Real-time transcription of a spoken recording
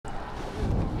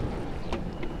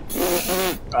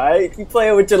Alright, keep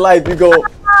playing with your life. You go.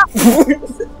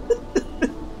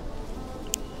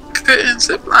 Couldn't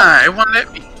zip line. It won't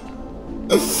let me.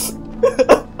 It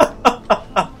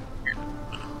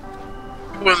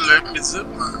wouldn't let me zip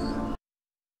line.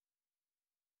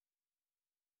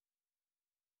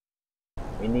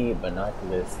 We need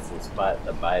binoculars to spot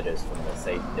the biters from a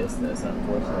safe distance.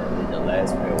 Unfortunately, the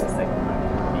last player was taken by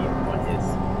me on his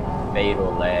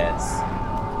fatal last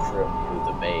trip through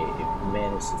the bay. If you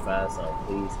manage to find some,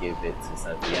 please give it to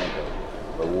Santiago.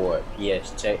 Reward.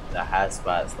 P.S. Check the high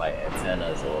spots like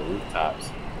antennas or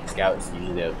rooftops. Scouts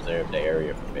usually observe the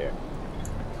area from there.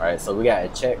 Alright, so we gotta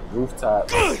check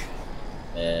rooftops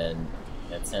and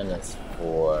antennas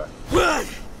for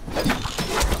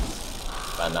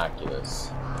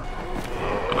binoculars.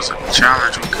 It was a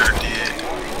challenge we could have did.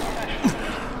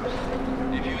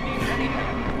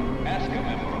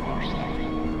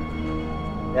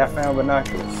 Yeah, I found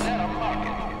binoculars.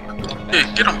 Hey,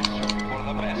 get them.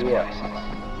 Yeah.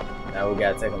 Now we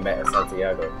gotta take them back to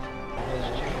Santiago.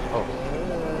 Oh.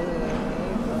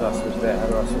 How do I switch that? How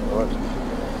do I switch the weapon?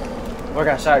 Oh, I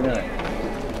got a shotgun.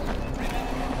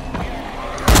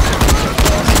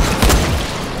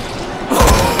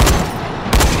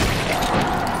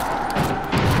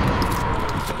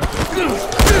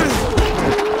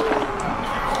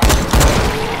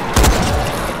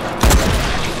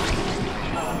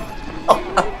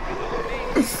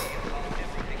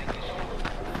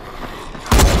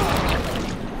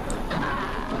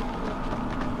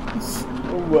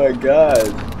 Oh my god.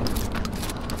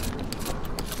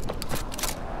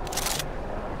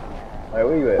 Alright,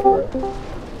 where you at, bro?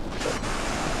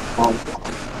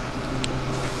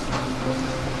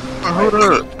 Hold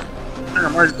up.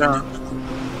 I'm right down.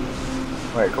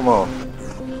 Alright, come on.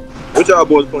 What y'all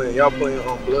boys playing? Y'all playing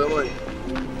on Bloodline?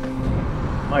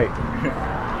 Mike.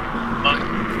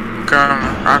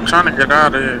 I'm trying to get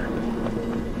out of here.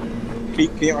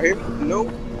 Can y'all hear me? No?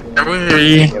 Yeah, we hear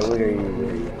you. Yeah, we hear you, we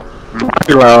hear you.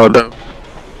 Pretty loud though.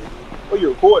 Oh, you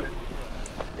recording?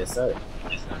 Yes, sir.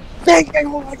 Dang,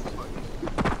 hold on.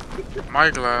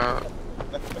 Mike loud.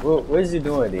 What is you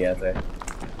doing, Deontay?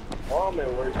 Oh, I'm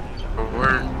at work.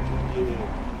 Word.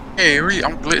 Yeah. Hey, Reed,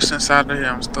 I'm glitched inside of here.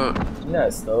 I'm stuck. You're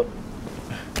not stuck.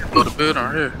 Go to the building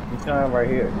right here. You come right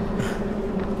here.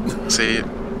 See it.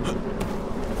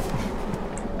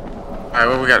 Alright,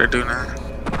 what we gotta do now?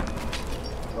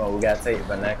 Oh, we gotta take the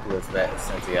binoculars back to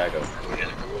Santiago.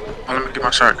 Oh, let me get my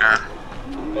shotgun.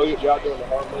 Oh, y'all doing the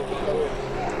hard mode?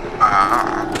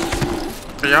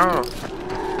 For y'all.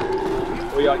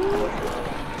 Oh, y'all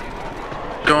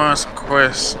Doing some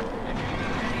quests.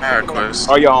 Bad quests.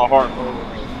 Oh, y'all on hard mode?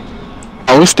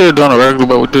 Oh, we're still doing a regular,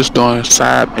 but we're just doing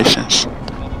side missions.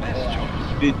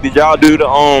 Did y'all do the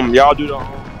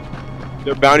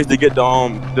bounties to get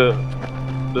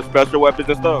the special weapons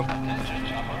and stuff?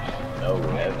 No, we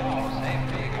haven't.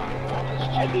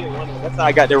 I did one of them. That's how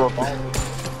I got their revolver.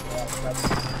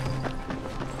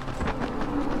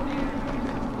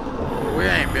 We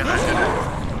ain't been out here.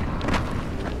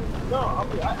 No, I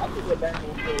mean, I think that back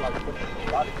when we were like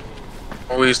a lot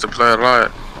of We used to play a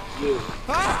lot. yeah.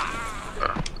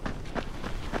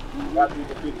 Got through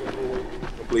the 15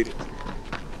 completed.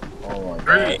 Oh my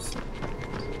Great. gosh.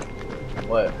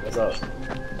 What? What's up?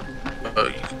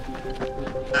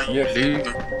 You leaving?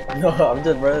 No, I'm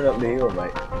just running up the hill,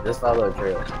 mate. Just follow the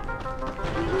trail.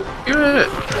 Good.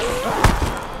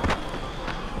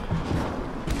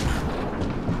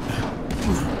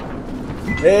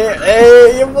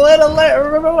 Hey, you played a lot.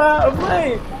 Remember why I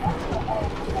played?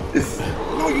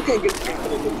 No, you can't get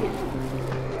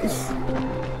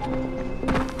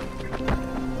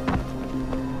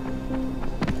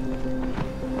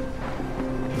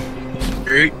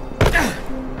Great.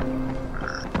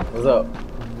 What's up?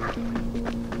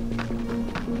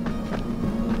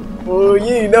 Oh, you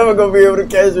ain't never gonna be able to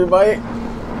catch me, Mike.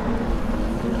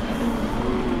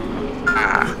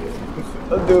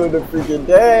 I'm doing the freaking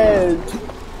dash.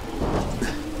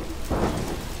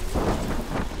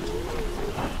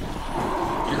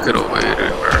 You could have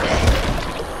waited, bro.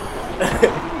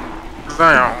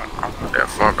 I'm not that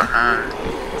far behind.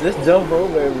 Just jump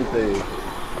over everything.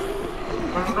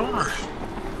 What am I doing?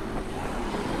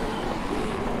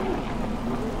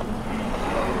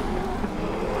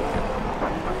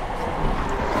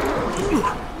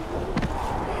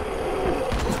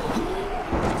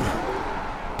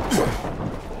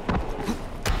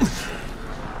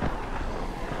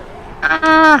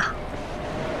 Ah!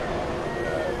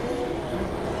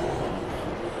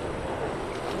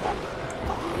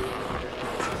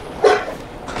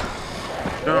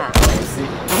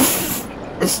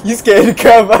 You scared the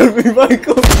crap out of me,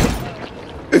 Michael.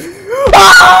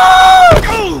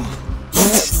 Ah!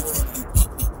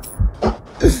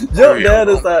 Jump down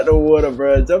inside the water,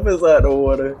 bro. Jump inside the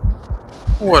water.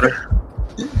 Water.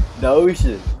 The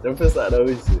ocean. Jump inside the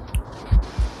ocean.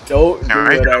 Don't do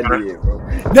Alright, what I bro. did, bro.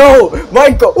 No!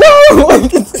 Michael! Whoa!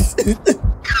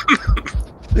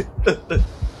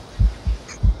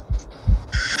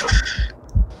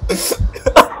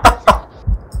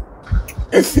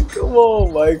 Come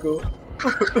on, Michael. You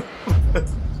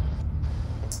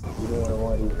don't want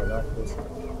one of these binoculars?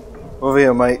 Over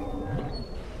here, Mike.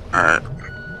 Alright.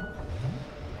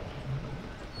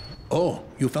 Oh,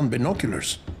 you found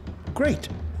binoculars. Great.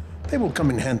 They will come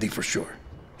in handy for sure.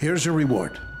 Here's a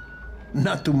reward.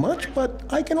 Not too much, but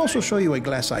I can also show you a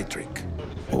glass eye trick.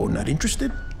 Oh, not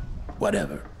interested?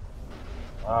 Whatever.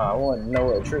 I want to know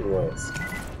what the trick was.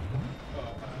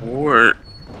 Word.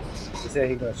 He said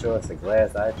he's gonna show us a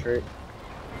glass eye trick.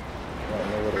 I want to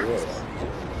know what it was.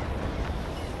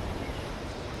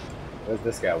 What's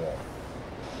this guy want?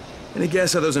 Any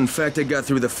guess how those infected got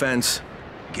through the fence?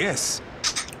 Guess.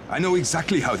 I know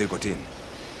exactly how they got in.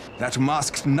 That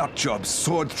masked nutjob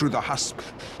soared through the husp.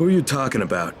 Who are you talking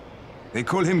about? They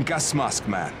call him Gas Mask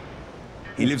Man.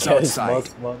 He lives Gas outside.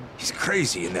 Mask Man? He's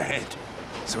crazy in the head.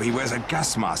 So he wears a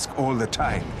gas mask all the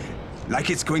time. Like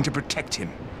it's going to protect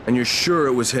him. And you're sure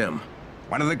it was him?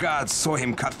 One of the guards saw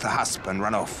him cut the husp and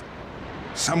run off.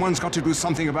 Someone's got to do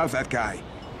something about that guy.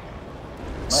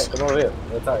 Mike, come over here.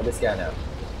 We'll talk to this guy now.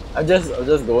 I'm just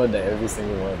going to every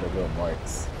single one of the little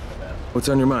marks. What's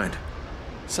on your mind?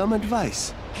 Some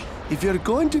advice. If you're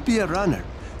going to be a runner,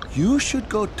 you should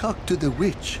go talk to the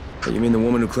witch. You mean the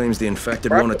woman who claims the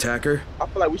infected won't attack her? I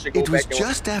feel like we should go It was back and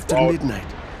just after Well,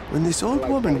 midnight when this old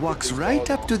woman walks right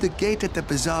up to the gate at the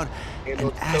bazaar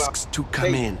and asks to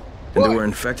come in. And there were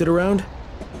infected around?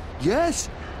 Yes,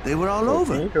 they were all Can you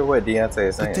over, hear what Deontay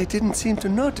is but they saying? didn't seem to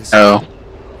notice. Oh.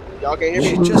 Y'all can hear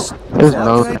She me? just It's walked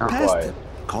low right now. past Quiet. them,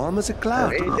 calm as a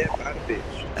cloud. Ain't that about a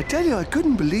bitch? I tell you, I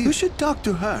couldn't believe. You should talk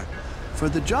to her. For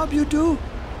the job you do,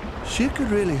 she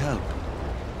could really help.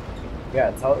 We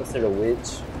gotta talk to the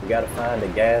witch. We gotta find the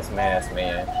gas mask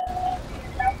man.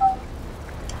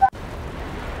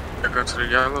 I go to the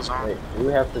yellow zone. Wait, do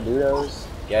we have to do those?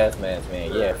 Gas mask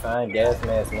man. Yeah, find gas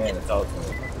mask man and talk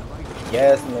to him.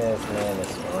 Gas mask man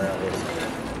is around this.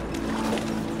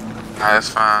 Nah, that's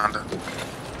fine.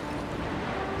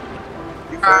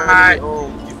 You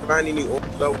find any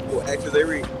level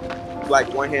auxiliary,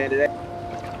 like one-handed axe?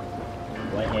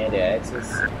 One-handed axes.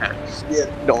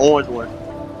 Yeah, the orange one.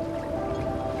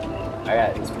 I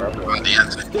got this purple one.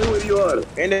 Stay where you are.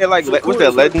 Ain't that like what's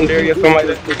that legendary or something like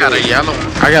that? I got a yellow.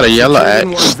 I got a yellow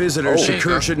Even one axe. visitor, Oh.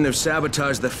 Shakur shouldn't have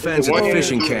sabotaged the fence at the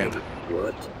fishing camp.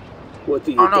 What? What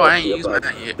are you Oh no, I ain't talking used about?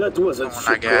 mine yet. That wasn't When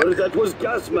I got Shakur, it. that was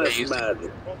Gas Mask used it.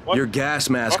 Man. You're gas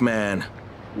mask man.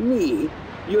 Me?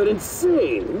 You're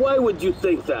insane. Why would you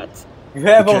think that? You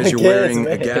have on Because the you're wearing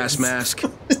gas a gas mask.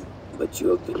 But you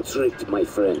have been tricked, my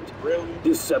friend.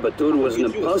 This saboteur was an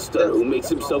imposter who makes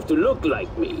himself to look like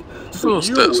me. So Who's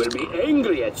you this? will be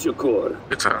angry at Shakur.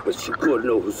 It's a But Shakur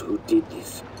knows who did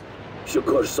this.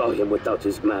 Shakur saw him without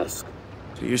his mask.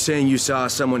 So you're saying you saw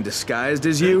someone disguised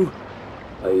as you?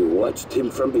 I watched him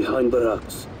from behind the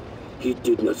rocks. He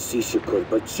did not see Shakur,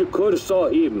 but Shakur saw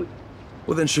him.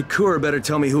 Well then Shakur better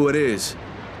tell me who it is.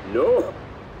 No.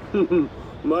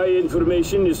 My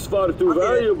information is far too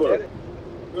valuable.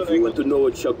 If you want to know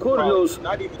what Shakur knows,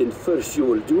 then first you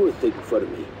will do a thing for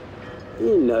me.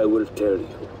 Then I will tell you.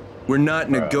 We're not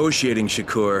negotiating,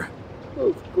 Shakur.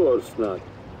 Of course not.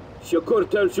 Shakur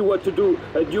tells you what to do,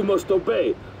 and you must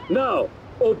obey. Now,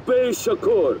 obey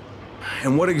Shakur.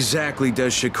 And what exactly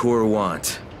does Shakur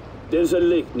want? There's a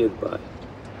lake nearby.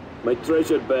 My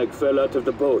treasure bag fell out of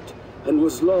the boat and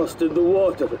was lost in the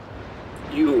water.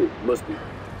 You must be...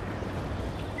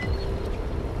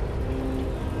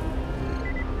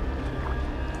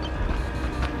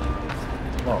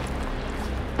 Come on.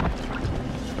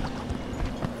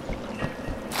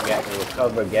 We got to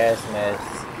recover gas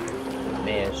mask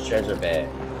man's treasure bag.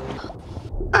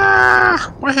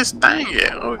 where his thing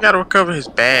at? Oh, we gotta recover his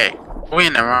bag. We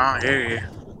in the wrong area.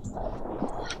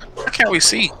 Why can't we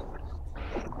see?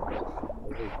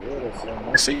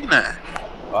 I see nothing.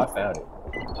 Oh, I found it.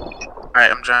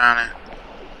 Alright, I'm drowning.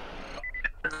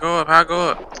 Go up, how go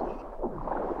up?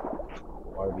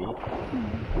 RB.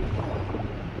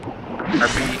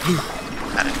 RB.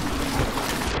 Got it.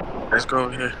 Let's go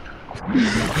over here.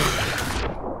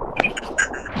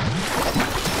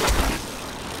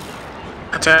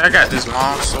 I tell you, I got this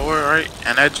long sword, right?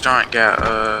 And that joint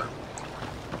got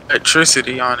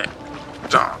electricity on it.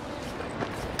 Joint.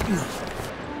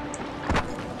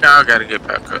 Y'all gotta get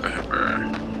back up here, bro.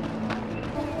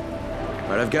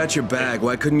 Alright, I've got your bag.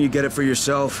 Why couldn't you get it for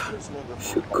yourself?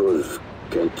 Shakur's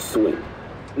can't swing.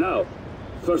 Now,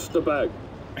 first the bag.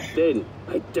 Then,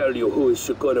 I tell you who is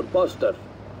Shakur imposter.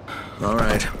 All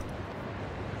right.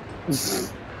 He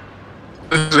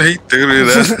threw it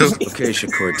at him. Okay,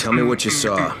 Shakur, tell me what you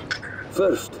saw.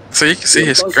 First, So you can see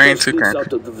his screen too, sneaks Grant.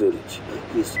 out of the village.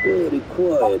 He's very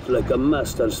quiet, like a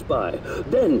master spy.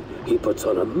 Then he puts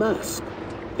on a mask.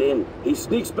 Then he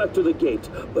sneaks back to the gate.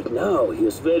 But now he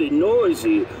is very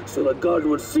noisy, so the guard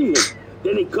would see him.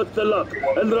 Then he cuts the lock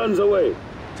and runs away.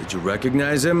 Did you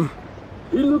recognize him?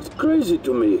 He looked crazy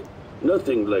to me.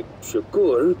 Nothing like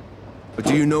Shakur. But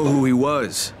do you know who he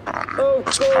was? Of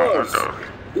course.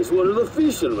 He's one of the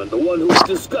fishermen, the one who's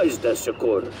disguised as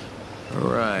Shakur. All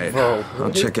right. Whoa.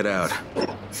 I'll check it out.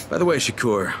 By the way,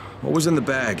 Shakur, what was in the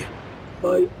bag?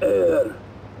 My air.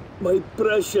 My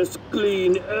precious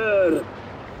clean air.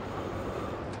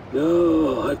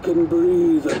 Now I can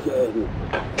breathe again.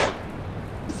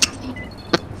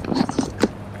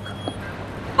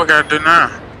 What we gotta do now?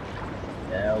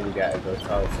 Now we gotta go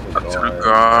talk to the Up to the guard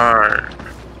guard.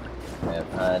 and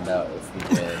find out if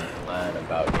he's been lying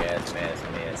about gas masks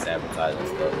and sabotaging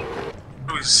stuff.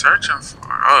 What are we searching for?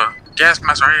 Oh, gas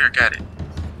mask right here. Got it.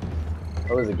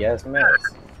 What was a gas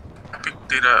mask? I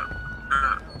picked it up.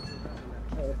 Oh,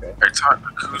 okay. I talked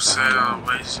to Kusel.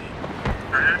 Where is he?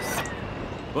 Right here?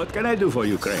 What can I do for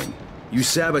you, Crane? You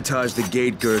sabotaged the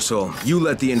gate, Gersel. You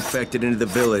let the infected into the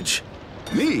village.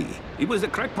 Me? It was the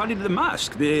crackpot in the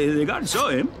mask. The guard saw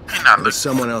him. He not But looking.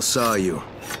 someone else saw you.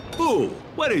 Who?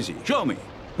 Where is he? Show me.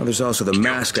 Well, there's also the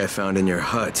mask I found in your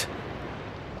hut.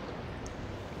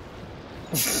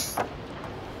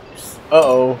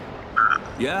 Uh-oh.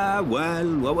 Yeah, well,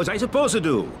 what was I supposed to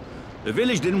do? The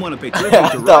village didn't want to pay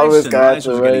tribute to thought it was Rice, and Rice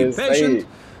was getting God's impatient. fate.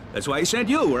 That's why he sent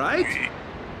you, right?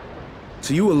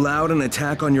 So you allowed an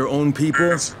attack on your own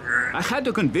people? I had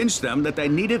to convince them that they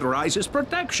needed Rice's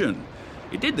protection.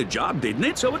 It did the job, didn't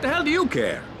it? So what the hell do you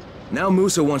care? Now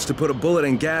Musa wants to put a bullet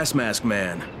in Gas Mask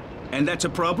Man. And that's a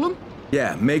problem?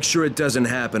 Yeah, make sure it doesn't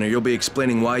happen or you'll be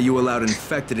explaining why you allowed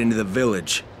infected into the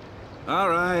village. All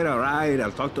right.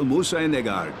 I'll talk to Musa and the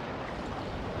guard.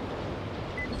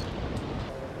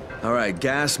 All right,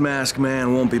 Gas Mask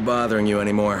Man won't be bothering you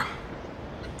anymore.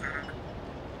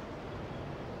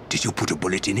 Did you put a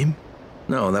bullet in him?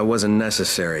 No, that wasn't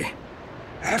necessary.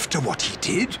 After what he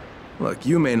did? Look,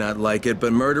 you may not like it,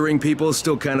 but murdering people is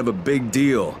still kind of a big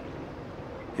deal.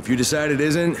 If you decide it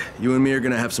isn't, you and me are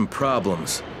gonna have some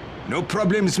problems. No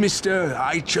problems, mister.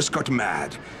 I just got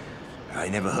mad. I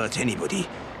never hurt anybody.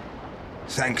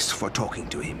 Thanks for talking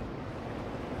to him.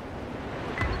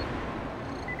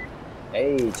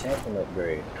 Hey, champion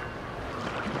upgrade.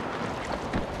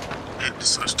 Need to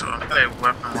switch to a melee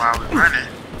weapon while we're running.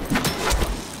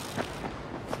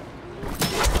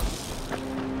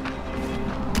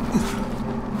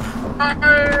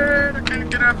 I can't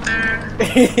get up there.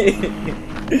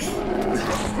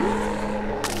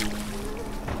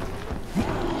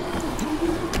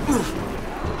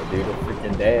 Do the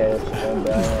freaking dash. Come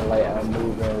down like I'm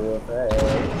moving real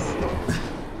fast.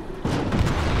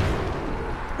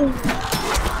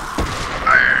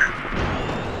 Fire.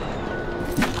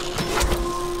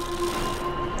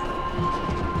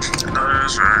 No,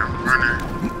 that's right. I'm running.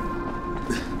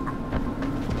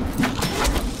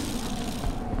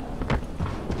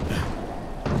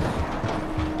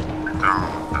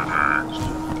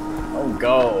 I'm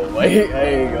gone. Wait, I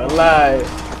ain't gonna lie.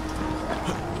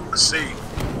 Let's see.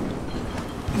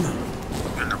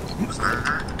 In the books,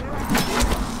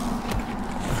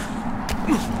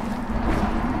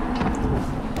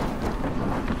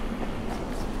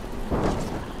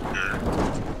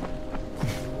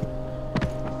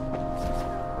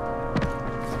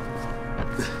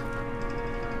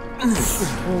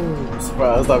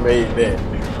 Surprised I made that.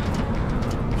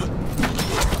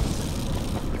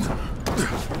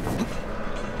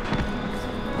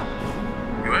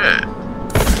 You at?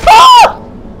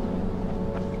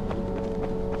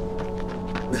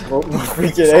 Broke my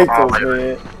freaking ankles,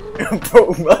 man.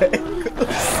 Broke my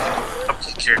ankles. Hope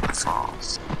your character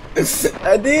falls.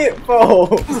 I did fall.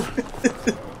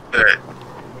 Good.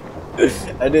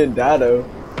 I didn't die though.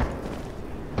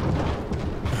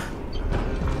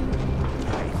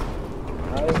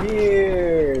 I'm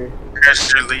here.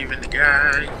 Guess you're leaving the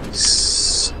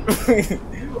guys.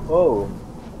 Whoa.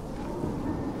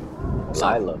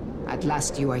 Lila. At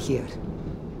last you are here.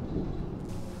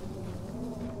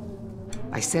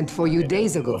 I sent for you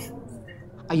days ago.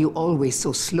 Are you always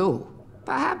so slow?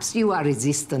 Perhaps you are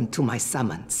resistant to my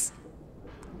summons.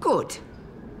 Good.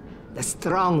 The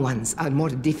strong ones are more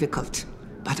difficult,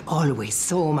 but always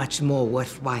so much more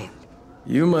worthwhile.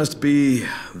 You must be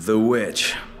the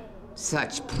witch.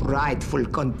 Such prideful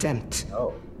contempt.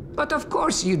 Oh. But of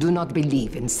course you do not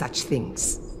believe in such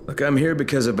things. Look, I'm here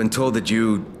because I've been told that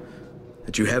you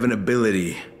have an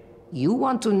ability. You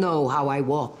want to know how I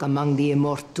walk among the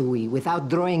Immortui without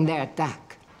drawing their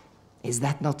attack. Is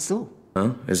that not so?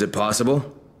 Huh? Is it possible?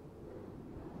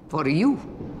 For you?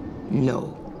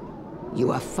 No.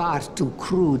 You are far too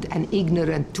crude and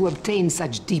ignorant to obtain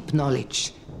such deep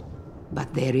knowledge.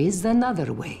 But there is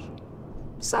another way.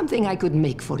 Something I could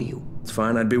make for you. It's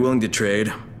fine, I'd be willing to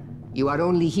trade. You are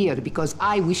only here because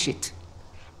I wish it.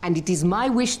 And it is my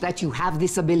wish that you have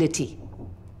this ability.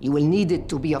 You will need it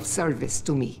to be of service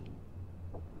to me.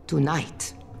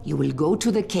 Tonight, you will go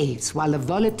to the caves while the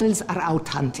volatiles are out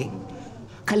hunting.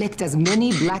 Collect as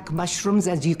many black mushrooms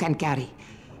as you can carry.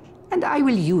 And I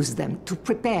will use them to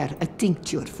prepare a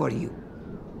tincture for you.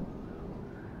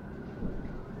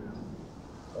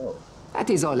 Oh.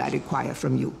 That is all I require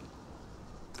from you.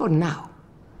 For now.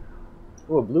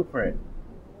 Ooh, a blueprint.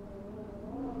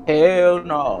 Hell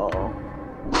no.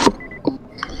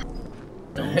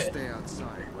 Don't stay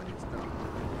outside when it's dark.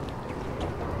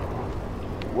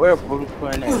 Where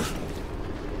blueprint at?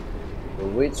 The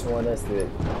witch want us to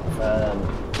find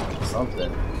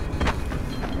something.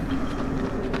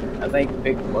 I think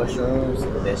pick mushrooms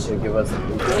and that should give us a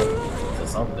blueprint to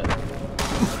something.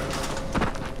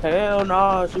 Hell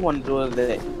no. She want to do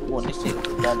that. She want this shit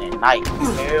done at night.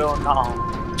 Hell no.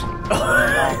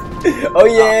 Oh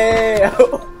yeah!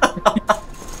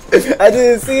 I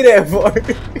didn't see that part.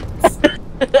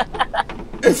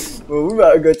 Well, we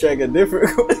about to go check a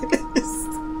different quest.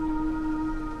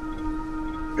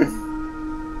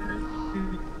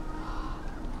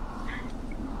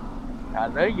 I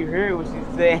know you heard what she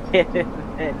said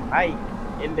at night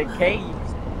in the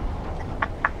caves.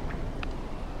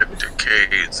 The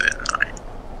caves at night.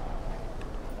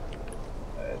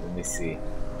 Let me see.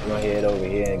 We're gonna head over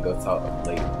here and go talk to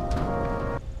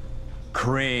Blake.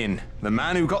 Crane, the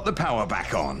man who got the power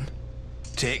back on.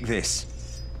 Take this.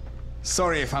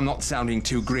 Sorry if I'm not sounding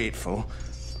too grateful,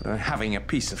 but I'm having a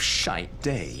piece of shite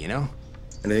day, you know?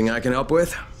 Anything I can help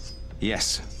with?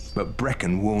 Yes, but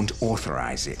Brecken won't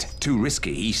authorize it. Too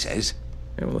risky, he says.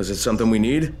 Yeah, well, is it something we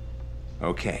need?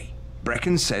 Okay.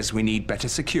 Brecken says we need better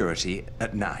security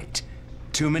at night.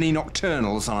 Too many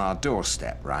nocturnals on our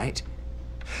doorstep, right?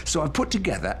 So I've put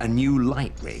together a new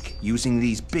light rig using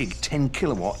these big 10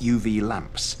 kilowatt UV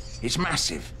lamps. It's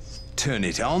massive. Turn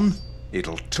it on,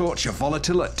 it'll torch a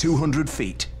volatile at 200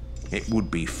 feet. It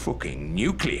would be fucking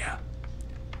nuclear.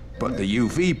 But the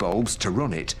UV bulbs to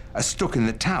run it are stuck in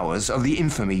the towers of the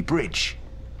Infamy Bridge.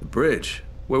 The bridge?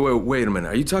 Wait a minute.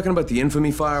 Are you talking about the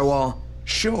Infamy firewall?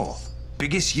 Sure.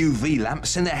 Biggest UV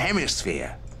lamps in the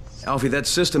hemisphere. Alfie, that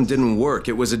system didn't work.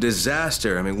 It was a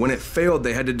disaster. I mean, when it failed,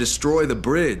 they had to destroy the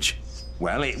bridge.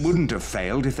 Well, it wouldn't have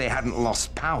failed if they hadn't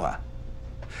lost power.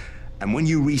 And when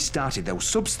you restarted those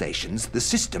substations, the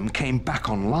system came back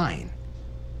online.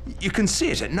 You can see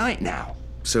it at night now.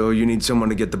 So you need someone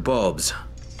to get the bulbs?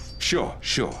 Sure.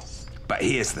 But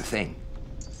here's the thing.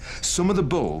 Some of the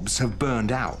bulbs have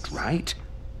burned out, right?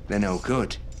 They're no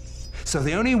good. So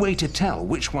the only way to tell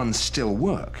which ones still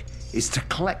work is to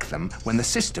collect them when the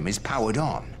system is powered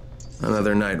on.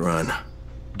 Another night run.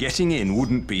 Getting in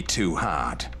wouldn't be too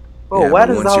hard. Bro, why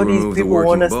does all these people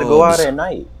want us to go out at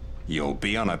night? You'll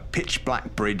be on a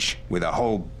pitch-black bridge with a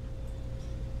whole...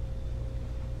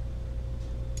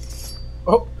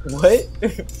 Oh, what?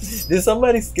 Did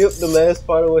somebody skip the last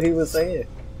part of what he was saying?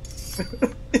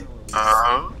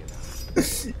 He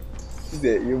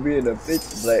said, you'll be in a pitch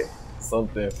black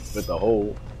something with a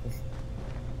hole.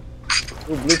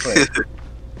 Ooh, blueprint.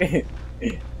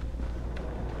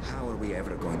 How are we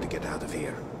ever going to get out of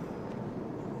here?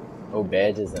 Oh,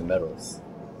 badges and medals.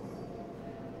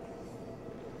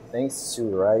 Thanks to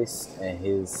Rice and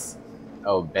his...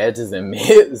 Oh, badges and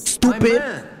mids.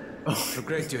 Stupid! So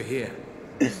great you're here.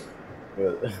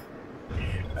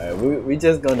 Alright, we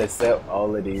just gonna accept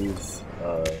all of these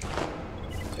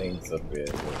things up here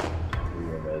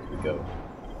as we go.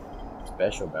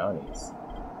 Special bounties.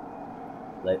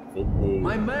 Let 50.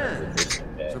 My man!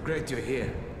 So great you're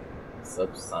here.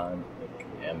 Subsonic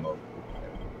ammo.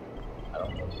 I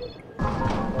don't know what.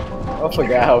 I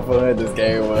forgot how fun this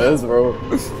game was, bro.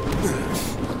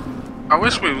 I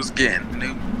wish we was getting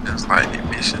new, just like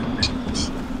missions.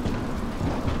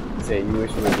 You said you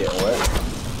wish we were getting what?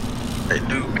 Like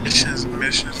new missions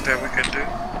that we could do.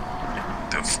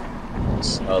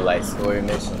 Oh, like story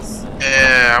missions.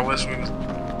 Yeah, I wish we was.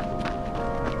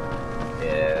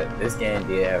 Yeah, this game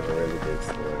did have a really good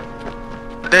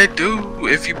story. They do.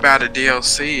 If you buy the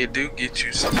DLC, it do get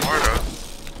you some more though.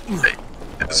 Like,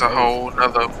 it's a whole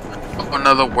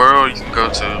another world you can go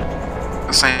to.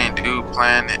 The same dude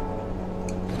playing it.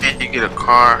 And you get a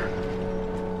car.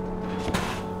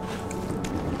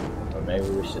 Or maybe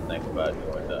we should think about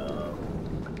doing the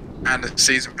And the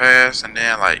season pass and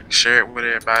then like share it with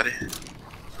everybody.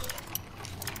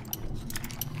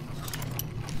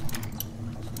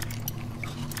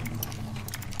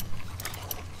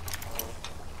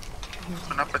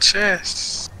 Open up a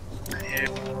chest. Yeah.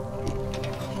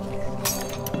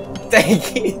 Dang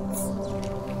it!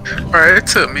 Bro, it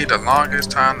took me the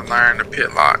longest time to learn the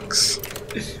pit locks.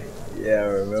 Yeah, I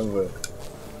remember.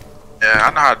 Yeah,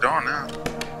 I know how to do it now.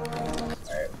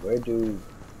 Alright,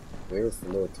 where's the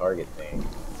little target thing?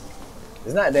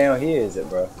 It's not down here, is it,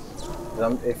 bro?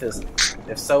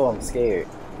 If so, I'm scared.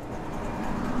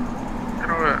 You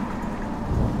know what?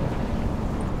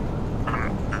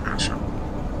 Gosh.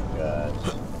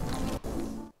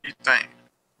 You think?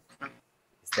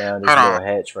 It's down this Hold little on.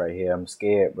 hatch right here. I'm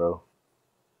scared, bro.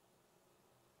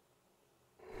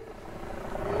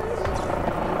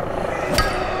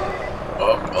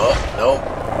 Oh, nope.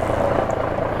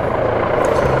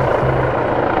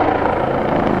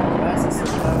 Why is it so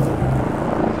loud?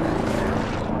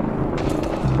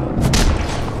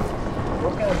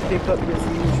 What can I pick up this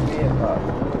huge red box?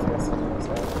 What's that something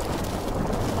inside?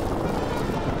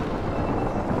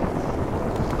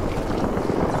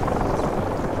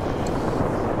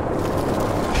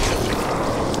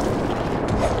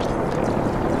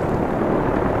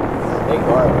 They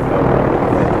guard me though.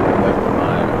 Never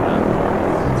mind.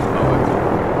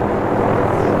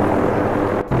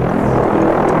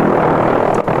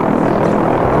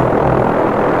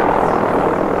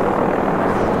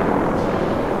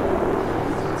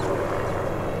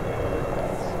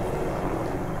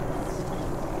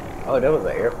 Oh, there was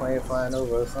an airplane flying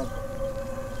over or something.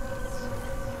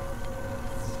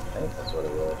 I think that's what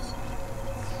it was.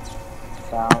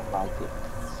 Sounds like it.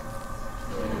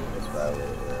 Yeah, that's probably what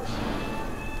it was.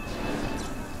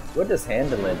 What does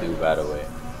handling do, by the way?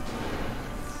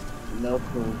 No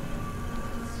clue.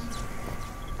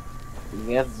 I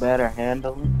guess better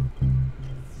handling.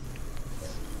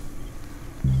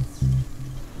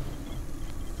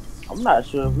 I'm not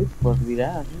sure if we're supposed to be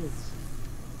down here.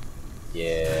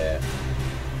 Yeah,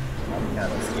 I'm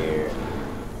kind of scared.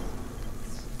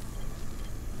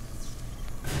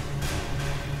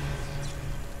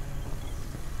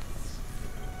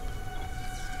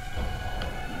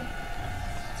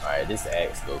 Alright, this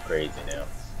axe go crazy now.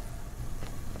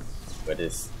 But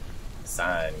this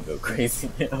sign go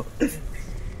crazy now.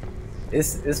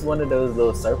 It's one of those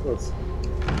little circles.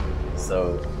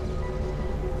 So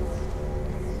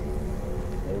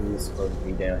maybe we're supposed to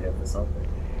be down here for something.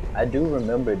 I do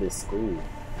remember this school.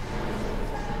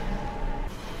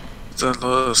 The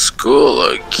little school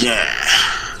again.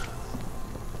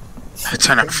 I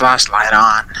turn the flashlight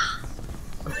on.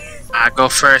 I go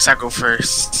first.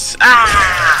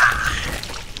 Ah!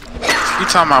 You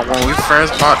talking about when we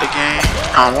first bought the game?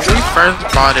 When we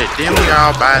first bought it, didn't we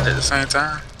all buy it at the same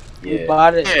time? Yeah. We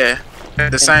bought it. Yeah,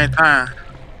 at the same time.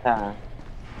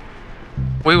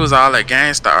 We was all at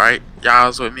GameStop, right? Y'all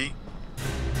was with me.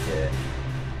 Yeah.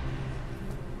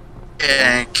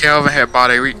 And Kelvin had bought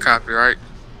a recopy, right?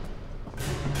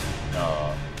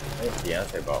 No, I think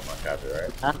Deontay bought my copy,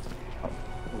 right? Huh?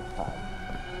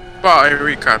 Bought a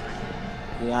recopy.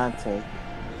 Deontay.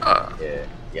 Yeah,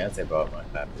 Deontay bought my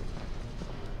copy.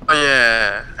 Oh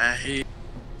yeah, and he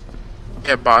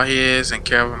had bought his, and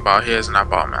Kelvin bought his, and I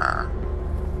bought mine.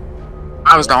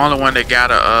 I was the only one that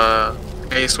got a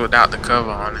case without the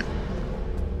cover on it.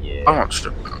 Yeah. I want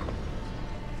you to know.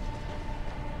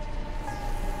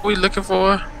 What we looking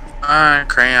for?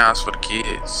 Crayons for the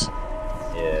kids.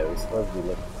 Yeah, we're supposed to be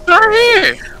looking.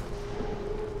 Right here.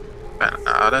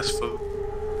 Nah, that's food.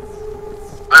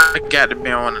 I got to be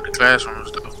in one of the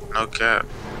classrooms though. No cap.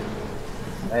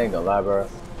 I ain't gonna lie, bro.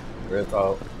 Real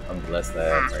talk, I'm blessed to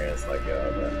have friends like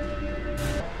y'all, bro.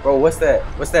 Bro, what's that?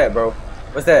 What's that, bro?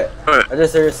 What's that? What? I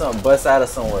just heard something bust out of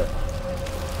somewhere.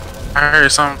 I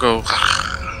heard something go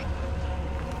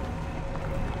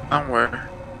somewhere.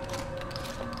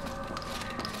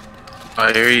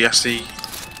 Oh, here I see.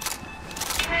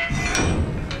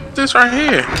 This right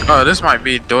here. Oh, this might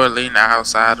be a door leading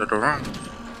outside of the room.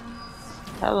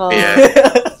 Hello.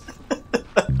 Yeah.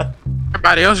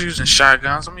 Everybody else using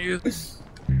shotguns. I'm using.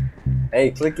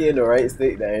 Hey, click in the right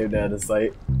stick to aim down the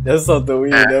sight. That's something we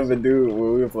would never do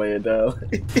when we were playing down.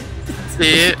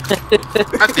 Did.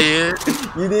 I did.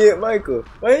 You did, Michael.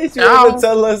 Why didn't you ever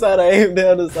tell us how to aim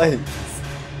down the sights?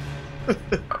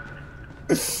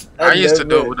 I used to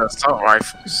do it with assault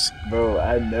rifles. Bro,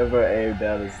 I never aimed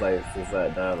down the sights since I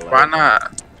died. Why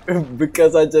not?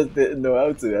 Because I just didn't know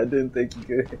how to. I didn't think you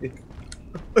could.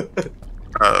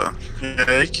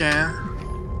 Yeah, you can.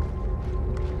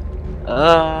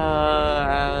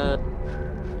 I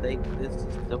think this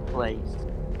is the place.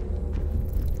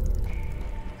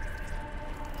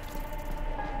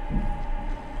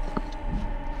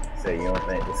 So you don't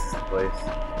think this is the place?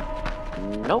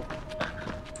 Nope.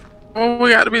 What we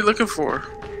got to be looking for?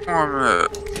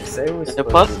 Say we're The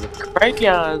supposed puzzle to be looking.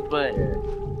 crayons, but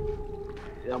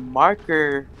the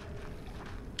marker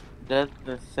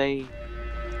doesn't say.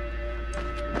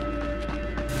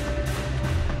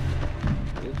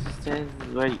 It just says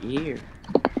right here.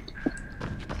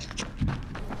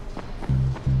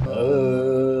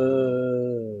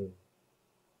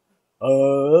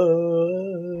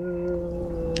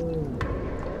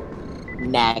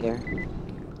 Nagger.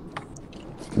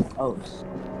 Oh.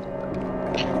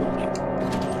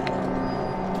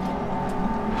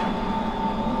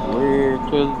 Where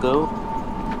to go?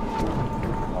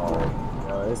 Oh,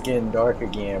 no, it's getting dark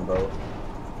again, bro.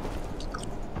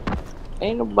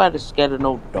 Ain't nobody scared of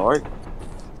no dark.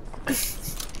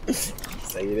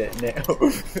 Say that now.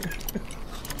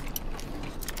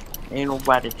 Ain't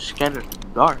nobody scared of the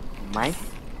dark, man.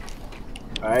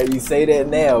 Alright, you say that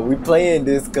now. We playing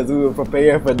this because we were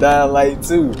preparing for Dying Light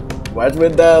 2. Watch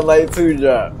when Dying Light 2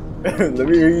 drop. Let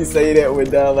me hear you say that when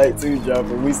Dying Light 2 drop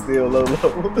and we still low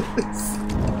levels.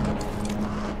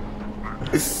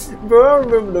 Bro, I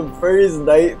remember the first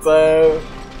nighttime.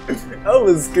 I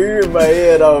was screaming my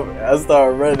head off. I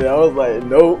started running. I was like,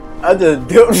 nope. I just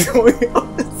dipped away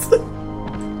on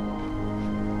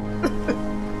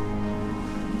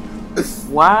this.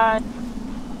 Why?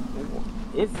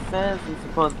 It says we're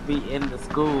supposed to be in the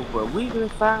school, but we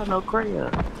didn't find no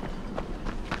crayon.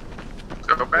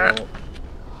 Go back.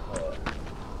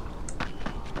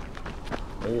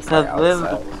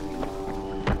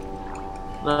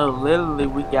 Literally,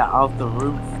 we got off the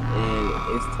roof and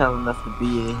it's telling us to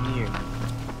be in here.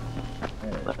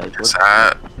 Like,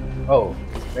 Inside. Oh,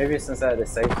 maybe it's inside the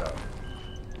safe zone.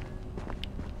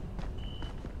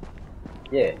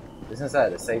 Yeah, it's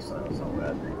inside the safe zone or somewhere,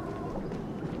 I think.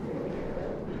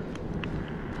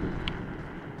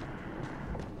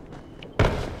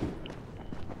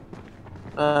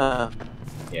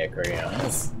 Yeah,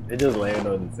 crayons. They just land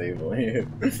on the table here.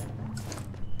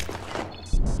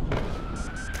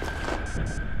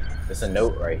 There's a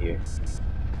note right here.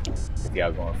 If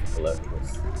y'all going for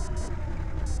collectibles.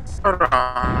 Hold on.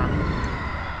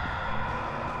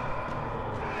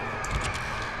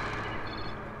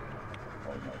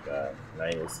 Oh my god,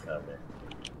 night is coming.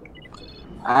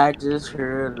 I just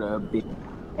heard a big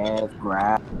ass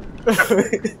grab.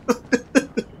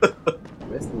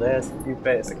 Where's the last few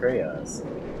packs of crayons?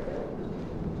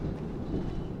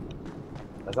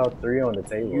 I saw 3 on the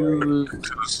table.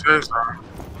 Right?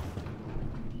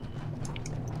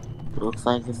 Looks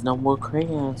like there's no more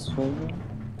crayons for you.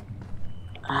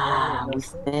 Ah, we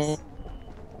failed.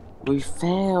 We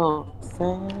failed.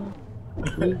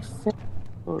 We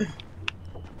failed.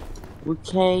 We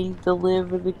can't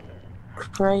deliver the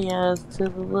crayons to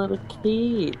the little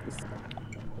kids.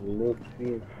 Little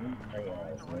kids need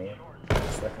crayons, man.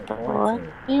 Oh, I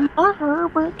need my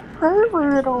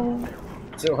Herbert on.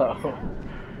 Chill out.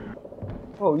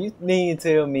 Oh, you need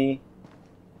to tell me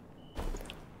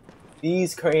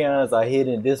these crayons are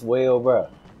hidden this well, bro.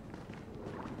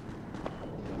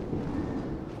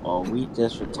 Oh, we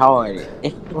just retarded.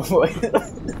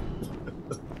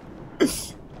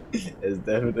 It's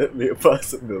definitely a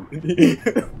possibility.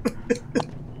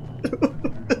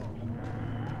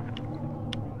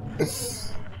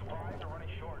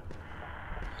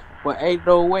 Well, ain't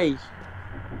no way.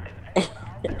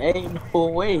 Ain't no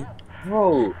way.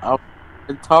 Bro, I'm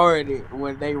retarded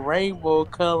when they rainbow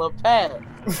color pack.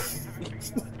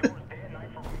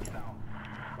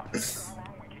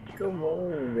 Come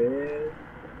on, man.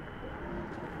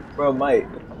 Bro, Mike,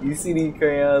 you see these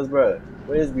crayons, bro?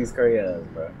 Where's these crayons,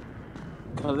 bro?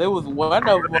 Cause there was one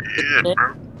of them.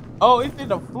 Oh, it's in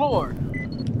the floor.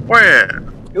 Where?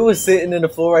 It was sitting in the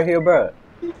floor right here, bro.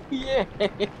 Yeah.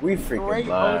 We freaking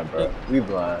blind, bro. We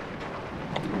blind.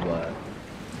 We blind.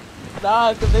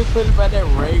 Nah, cause they put it by that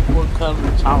rainbow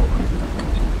color chalk.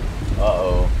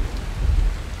 Uh-oh.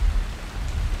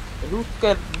 Who's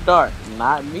scared of the dark?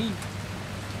 Not me.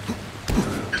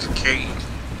 It's a cave.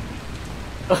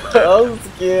 I'm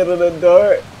scared of the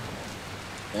dark.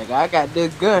 Like, I got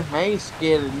this gun. I ain't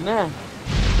scared of nothing.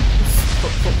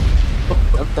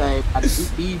 I'm thinking about to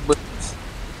eat these bullets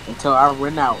until I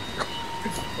run out.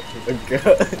 Oh my gosh.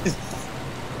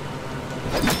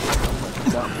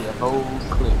 Dump the whole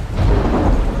clip.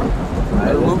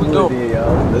 Alright, let's do it then,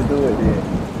 y'all. Let's do it then.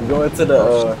 We're going to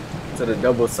the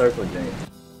double circle game.